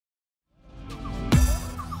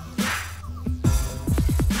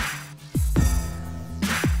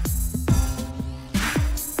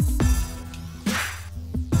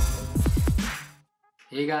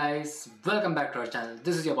Hey guys, welcome back to our channel.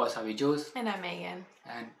 This is your boss Javi Jose. And I'm Megan.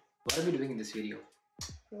 And what are we doing in this video?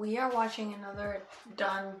 We are watching another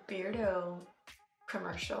Don Beardo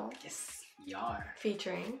commercial. Yes, we are.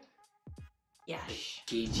 Featuring Yash.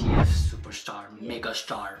 KGF superstar, mega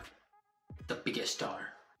star, the biggest star,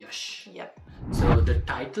 Yash. Yep. So the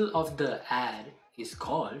title of the ad is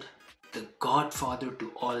called "The Godfather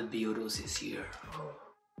to all Beardos is here,"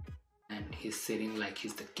 and he's sitting like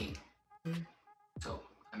he's the king. So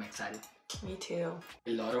I'm excited. Me too.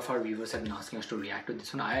 A lot of our viewers have been asking us to react to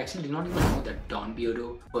this one. I actually did not even know that Don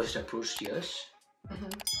Beardo first approached Yash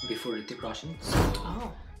before Hrithik Roshan.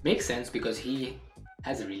 So makes sense because he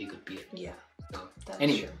has a really good beard. Yeah. So That's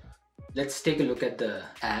anyway, true. let's take a look at the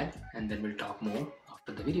ad and then we'll talk more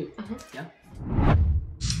after the video. Yeah.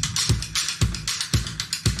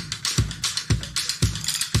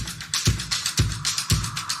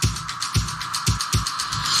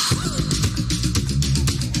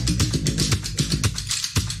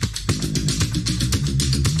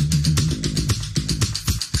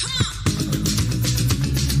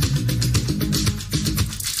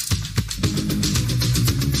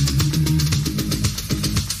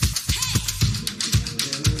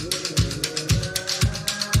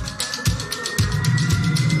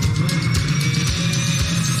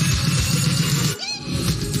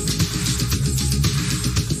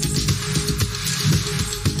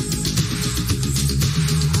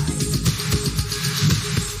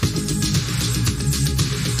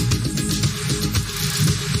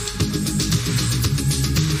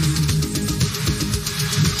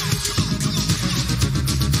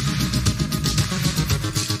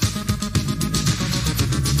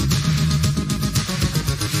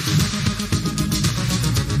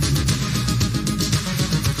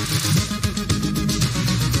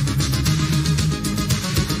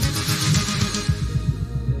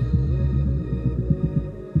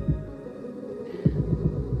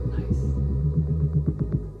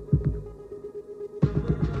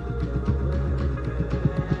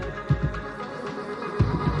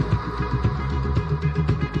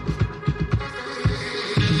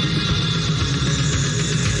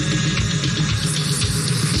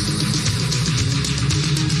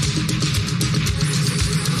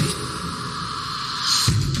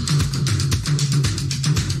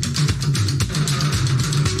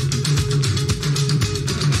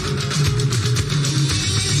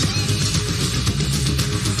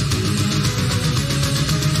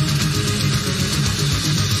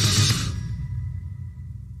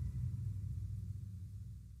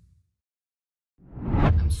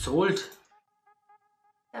 Sold.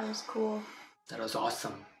 That was cool. That was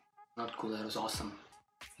awesome. Not cool, that was awesome.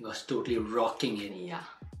 He was totally rocking it. Yeah.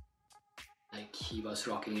 Like he was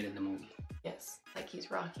rocking it in the movie. Yes. Like he's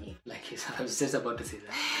Rocky. Like he's, I was just about to say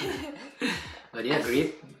that. But yeah,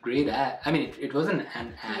 great ad. I mean, it wasn't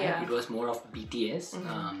an ad, Yeah. it was more of BTS.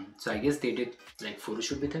 So I guess they did like photo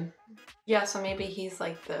shoot with him. Yeah, so maybe he's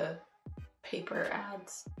like the paper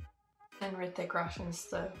ads and Hrithik Roshan's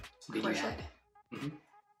the Video commercial. ad.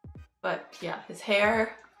 But yeah, his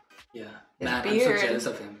hair. Yeah. His Man, beard. I'm so jealous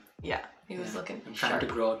of him. Yeah, he was looking I'm sharp. trying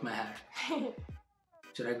to grow out my hair.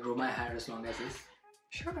 Should I grow my hair as long as this?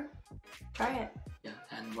 Sure. Try it. Yeah,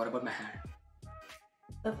 and what about my hair?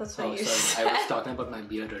 That's what Oh, you sorry, I was talking about my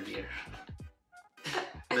beard earlier.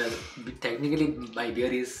 Well, technically my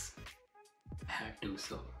beard is hair too,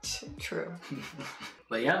 so. True.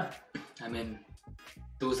 But yeah, I mean,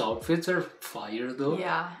 those outfits are fire though.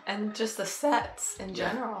 Yeah, and just the sets in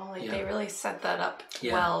general, like they really set that up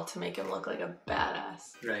well to make him look like a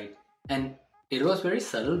badass. Right. And it was very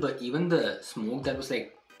subtle, but even the smoke that was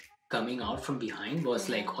like coming out from behind was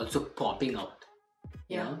like also popping out.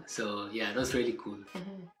 You know? So yeah, it was really cool.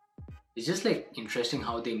 It's just like interesting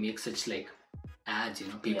how they make such like ads, you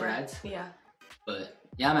know, paper ads. Yeah. But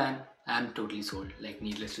yeah, man, I'm totally sold. Like,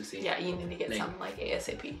 needless to say. Yeah, you need to get some like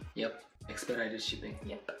ASAP. Yep. Expedited shipping.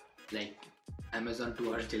 Yep. Like Amazon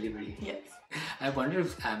 2 hours delivery. Yes. I wonder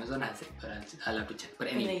if Amazon has it, but I'll have to check. But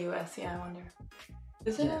anyway. In the US, yeah, I wonder.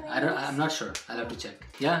 Is it? Yeah, I'm not sure. I'll have to check.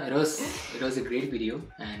 Yeah, it was a great video,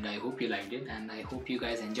 and I hope you liked it, and I hope you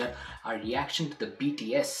guys enjoyed our reaction to the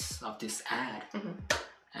BTS of this ad.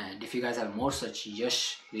 And if you guys have more such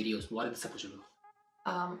Yash videos, what are they supposed to do?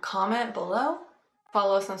 Comment below,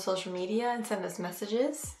 follow us on social media, and send us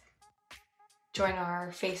messages. Join our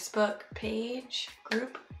Facebook page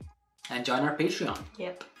group. And join our Patreon.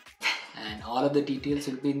 Yep. And all of the details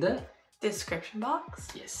will be in the description box.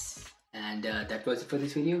 Yes. And that was it for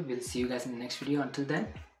this video. We'll see you guys in the next video. Until then,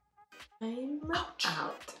 I'm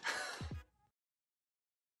out.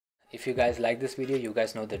 If you guys like this video, you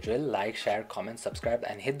guys know the drill. Like, share, comment, subscribe,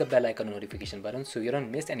 and hit the bell icon notification button so you don't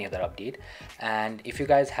miss any other update. And if you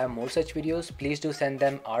guys have more such videos, please do send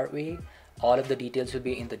them our way. All of the details will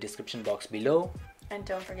be in the description box below. And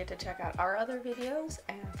don't forget to check out our other videos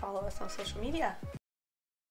and follow us on social media.